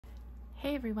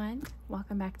Hey everyone,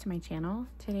 welcome back to my channel.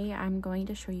 Today I'm going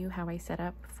to show you how I set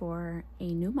up for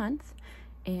a new month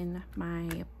in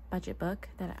my budget book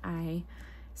that I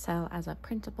sell as a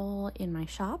printable in my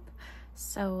shop.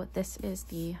 So this is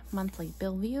the monthly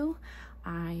bill view.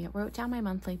 I wrote down my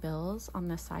monthly bills on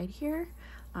the side here.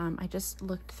 I just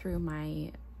looked through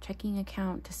my checking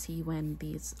account to see when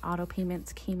these auto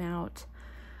payments came out.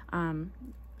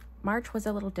 March was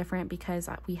a little different because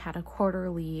we had a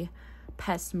quarterly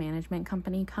pest management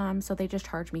company come, so they just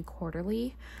charge me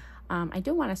quarterly. I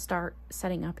do want to start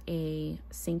setting up a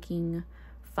sinking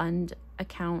fund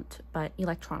account, but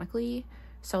electronically,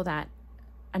 so that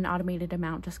an automated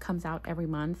amount just comes out every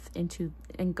month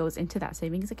and goes into that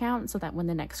savings account, so that when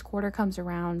the next quarter comes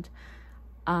around,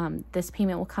 this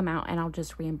payment will come out and I'll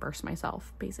just reimburse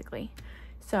myself basically.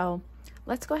 So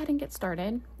let's go ahead and get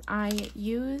started. I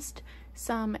used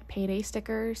some payday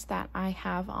stickers that I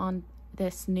have on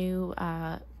this new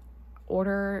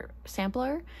order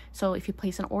sampler. So if you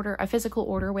place a physical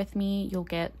order with me, you'll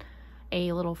get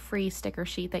a little free sticker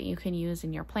sheet that you can use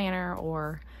in your planner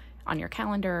or on your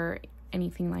calendar,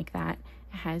 anything like that.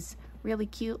 It has really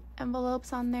cute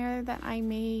envelopes on there that I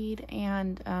made,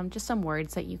 and just some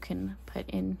words that you can put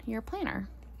in your planner.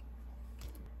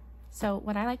 So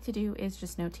what I like to do is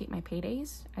just notate my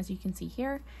paydays, as you can see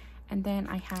here. And then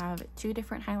I have two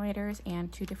different highlighters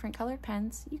and two different colored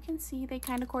pens. You can see they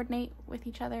kind of coordinate with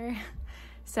each other.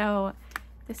 So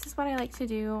this is what I like to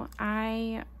do.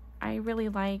 I really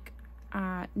like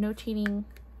notating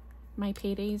my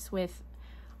paydays with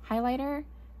highlighter.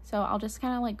 So I'll just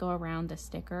kind of like go around the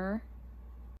sticker.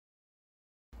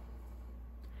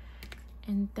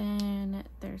 And then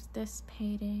there's this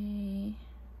payday.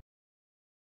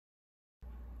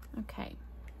 Okay.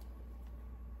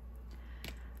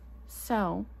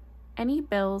 So any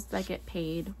bills that get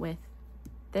paid with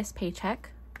this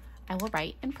paycheck, I will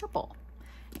write in purple.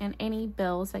 And any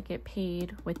bills that get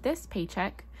paid with this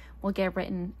paycheck will get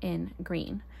written in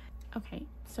green. Okay,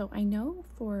 so I know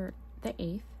for the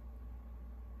 8th,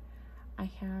 I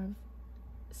have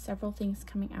several things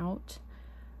coming out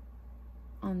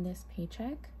on this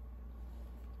paycheck.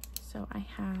 So I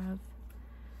have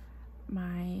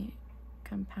my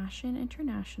Compassion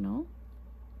International.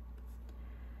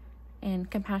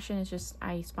 And Compassion is just,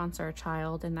 I sponsor a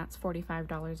child, and that's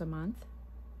 $45 a month.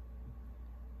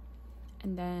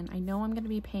 And then I know I'm going to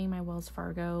be paying my Wells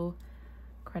Fargo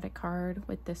credit card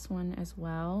with this one as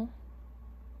well.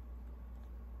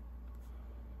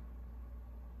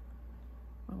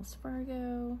 Wells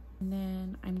Fargo. And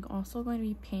then I'm also going to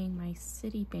be paying my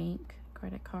Citibank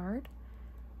credit card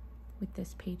with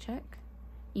this paycheck.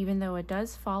 Even though it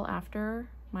does fall after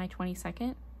my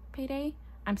 22nd payday,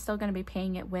 I'm still going to be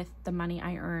paying it with the money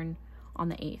I earn on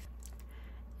the 8th.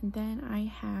 And then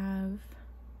I have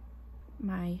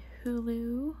my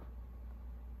Hulu.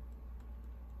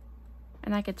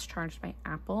 And that gets charged by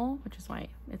Apple, which is why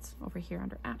it's over here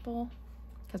under Apple,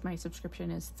 because my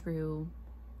subscription is through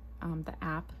the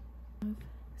app.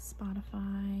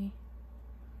 Spotify.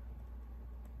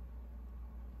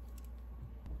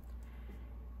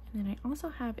 And then I also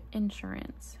have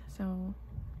insurance. So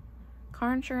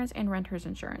car insurance and renter's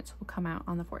insurance will come out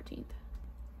on the 14th.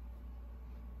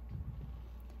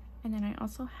 And then I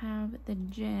also have the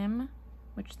gym,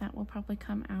 which that will probably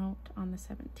come out on the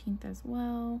 17th as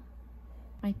well.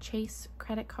 My Chase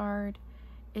credit card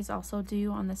is also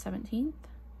due on the 17th.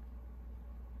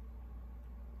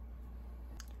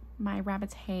 My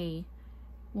Rabbit's Hay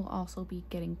will also be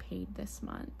getting paid this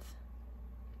month.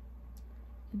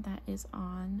 And that is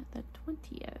on the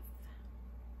 20th.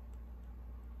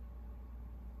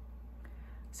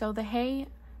 So the hay,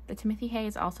 the Timothy hay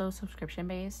is also subscription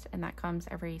based, and that comes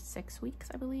every 6 weeks,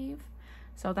 I believe.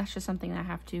 So that's just something that I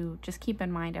have to just keep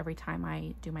in mind every time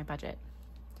I do my budget.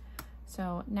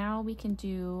 So now we can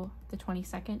do the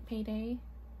 22nd payday.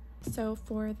 So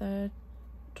for the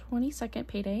 22nd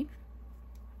payday,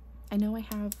 I know I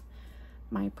have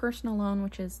my personal loan,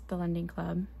 which is the lending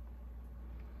club.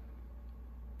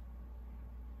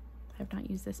 I have not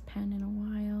used this pen in a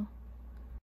while.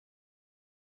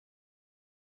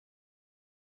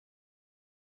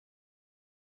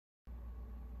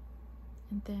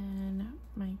 And then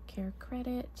my Care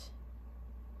Credit.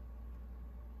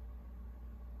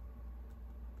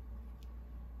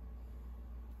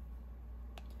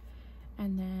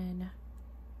 And then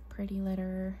Pretty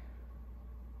Litter.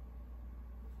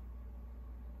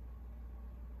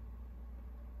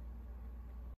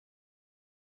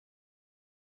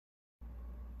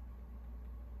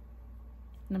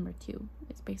 Number 2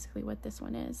 is basically what this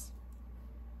one is.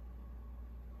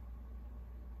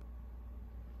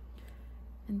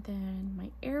 And then my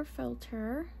air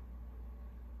filter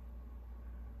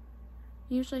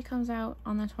Usually comes out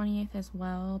on the 28th as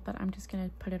well, but I'm just gonna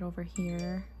put it over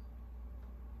here.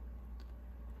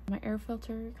 My air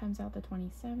filter comes out the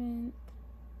 27th.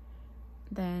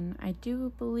 Then I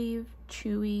do believe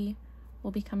Chewy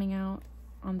will be coming out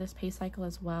on this pay cycle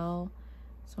as well.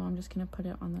 So I'm just gonna put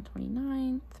it on the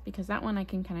 29th because that one I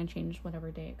can kind of change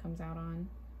whatever day it comes out on.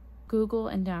 Google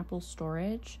and Apple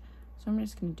storage. So I'm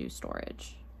just gonna do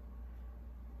storage.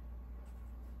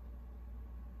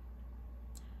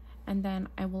 And then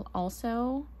I will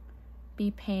also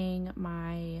be paying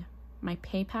my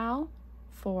PayPal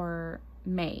for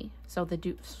May. So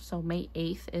May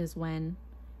 8th is when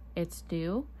it's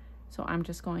due. So I'm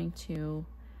just going to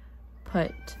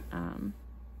put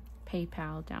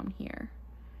PayPal down here.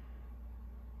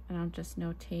 And I'll just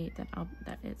notate that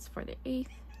that it's for the 8th.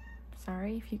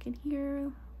 Sorry if you can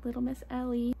hear little Miss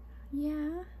Ellie.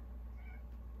 Yeah.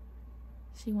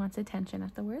 She wants attention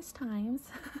at the worst times.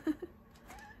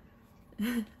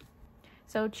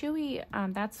 So Chewy,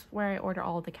 that's where I order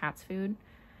all the cat's food,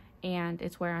 and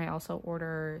it's where I also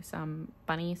order some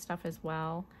bunny stuff as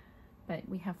well. But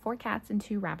we have 4 cats and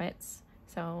 2 rabbits,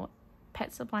 so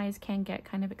pet supplies can get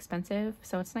kind of expensive,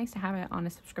 so it's nice to have it on a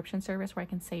subscription service where I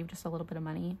can save just a little bit of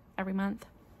money every month.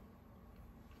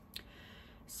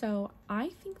 So I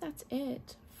think that's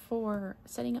it for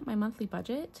setting up my monthly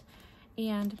budget,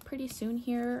 and pretty soon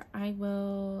here I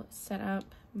will set up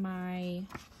my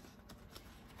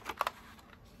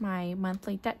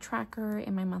monthly debt tracker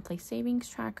and my monthly savings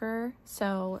tracker.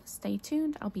 So stay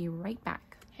tuned, I'll be right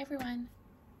back. Hey everyone,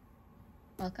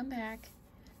 welcome back.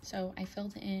 So I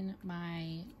filled in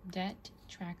my debt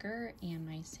tracker and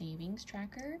my savings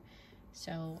tracker.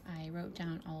 So I wrote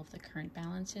down all of the current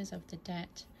balances of the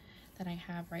debt that I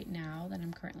have right now that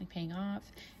I'm currently paying off,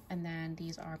 and then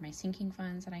these are my sinking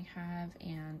funds that I have,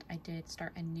 and I did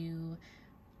start a new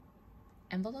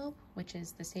envelope, which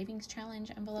is the savings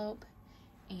challenge envelope,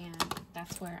 and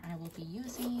that's where I will be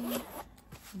using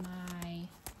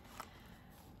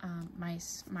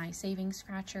my savings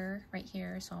scratcher right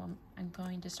here. So I'm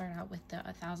going to start out with the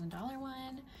 $1,000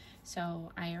 one.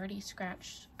 So I already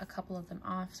scratched a couple of them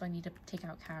off, so I need to take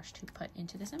out cash to put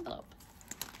into this envelope.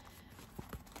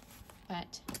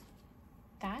 But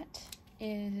that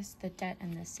is the debt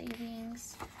and the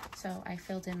savings. So I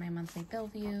filled in my monthly bill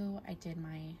view, I did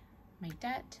my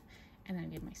debt, and then I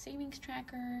did my savings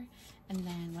tracker, and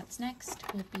then what's next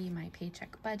will be my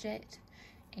paycheck budget,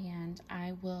 and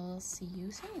I will see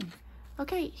you soon.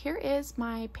 Okay, here is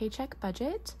my paycheck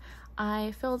budget.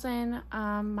 I filled in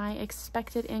my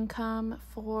expected income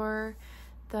for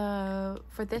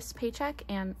this paycheck,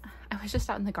 and I was just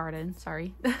out in the garden,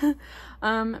 sorry.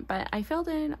 But I filled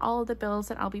in all of the bills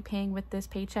that I'll be paying with this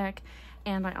paycheck,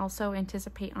 and I also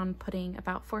anticipate on putting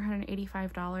about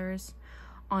 $485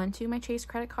 onto my Chase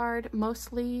credit card,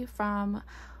 mostly from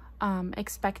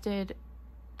expected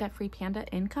DebtFreePanda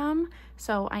income.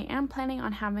 So I am planning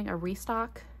on having a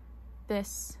restock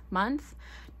this month,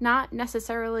 not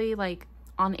necessarily like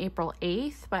on April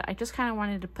 8th, but I just kind of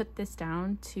wanted to put this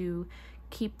down to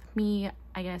keep me,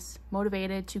 I guess,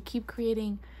 motivated to keep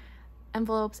creating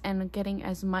envelopes and getting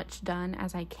as much done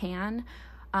as I can.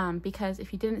 Because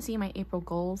if you didn't see my April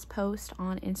goals post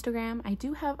on Instagram, I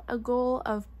do have a goal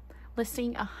of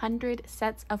listing 100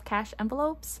 sets of cash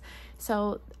envelopes.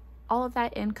 So all of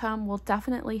that income will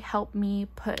definitely help me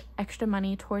put extra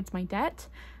money towards my debt,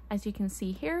 as you can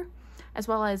see here, as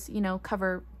well as, you know,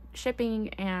 cover shipping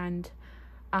and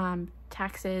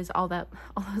taxes, all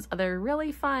those other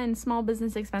really fun small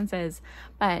business expenses.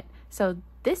 But so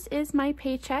this is my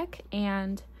paycheck,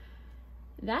 and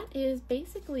that is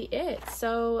basically it.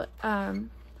 So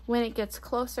when it gets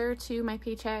closer to my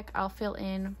paycheck, I'll fill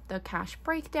in the cash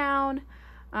breakdown.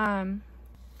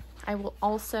 I will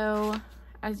also,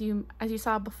 as you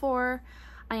saw before,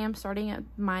 I am starting at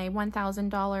my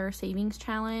 $1,000 savings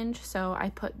challenge. So I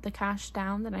put the cash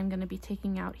down that I'm going to be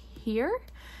taking out here.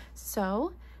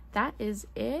 So that is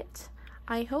it.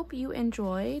 I hope you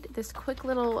enjoyed this quick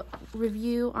little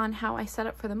review on how I set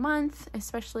up for the month,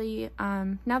 especially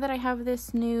now that I have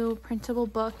this new printable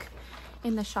book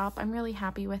in the shop. I'm really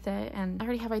happy with it, and I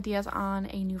already have ideas on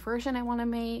a new version I want to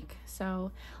make.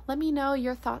 So let me know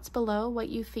your thoughts below, what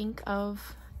you think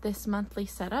of this monthly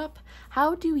setup.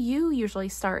 How do you usually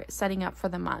start setting up for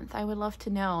the month? I would love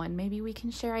to know, and maybe we can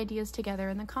share ideas together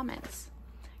in the comments.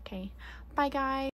 Okay, bye guys.